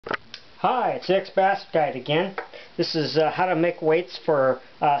Hi, it's the Bass Guide again. This is how to make weights for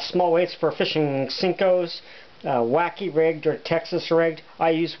small weights for fishing Senkos, wacky rigged or Texas rigged.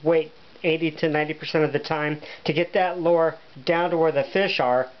 I use weight 80 to 90% of the time to get that lure down to where the fish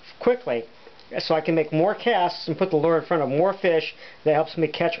are quickly, so I can make more casts and put the lure in front of more fish. That helps me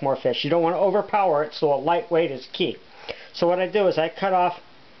catch more fish. You don't want to overpower it, so a light weight is key. So what I do is I cut off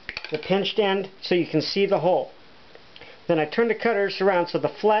the pinched end so you can see the hole. Then I turn the cutters around so the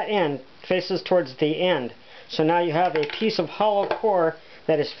flat end faces towards the end. So now you have a piece of hollow core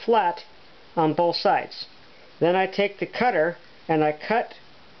that is flat on both sides. Then I take the cutter and I cut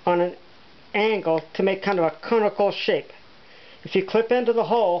on an angle to make kind of a conical shape. If you clip into the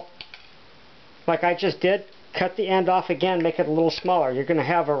hole, like I just did, cut the end off again, make it a little smaller. You're going to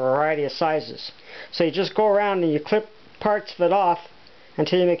have a variety of sizes. So you just go around and you clip parts of it off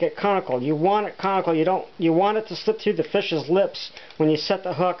until you make it conical. You want it conical. You want it to slip through the fish's lips when you set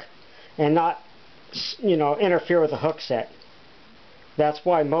the hook and not, interfere with the hook set. That's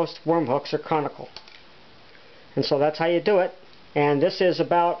why most worm hooks are conical. And so that's how you do it. And this is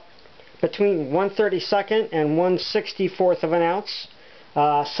about between 1/32 and 1/64 of an ounce.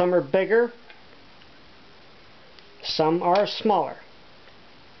 Some are bigger, some are smaller.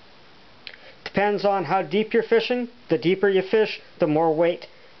 Depends on how deep you're fishing. The deeper you fish, the more weight.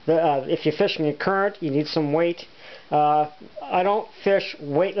 If you're fishing in current, you need some weight. I don't fish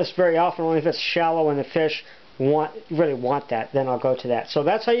weightless very often, only if it's shallow and the fish really want that. Then I'll go to that. So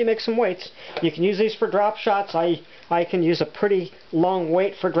that's how you make some weights. You can use these for drop shots. I can use a pretty long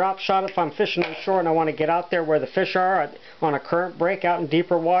weight for drop shot if I'm fishing on shore and I want to get out there where the fish are on a current break out in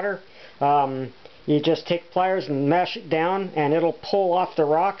deeper water. You just take pliers and mash it down and it'll pull off the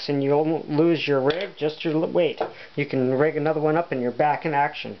rocks and you won't lose your rig, just your weight. You can rig another one up and you're back in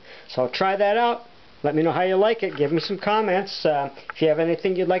action. So try that out. Let me know how you like it. Give me some comments. If you have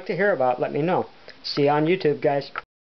anything you'd like to hear about, let me know. See you on YouTube, guys.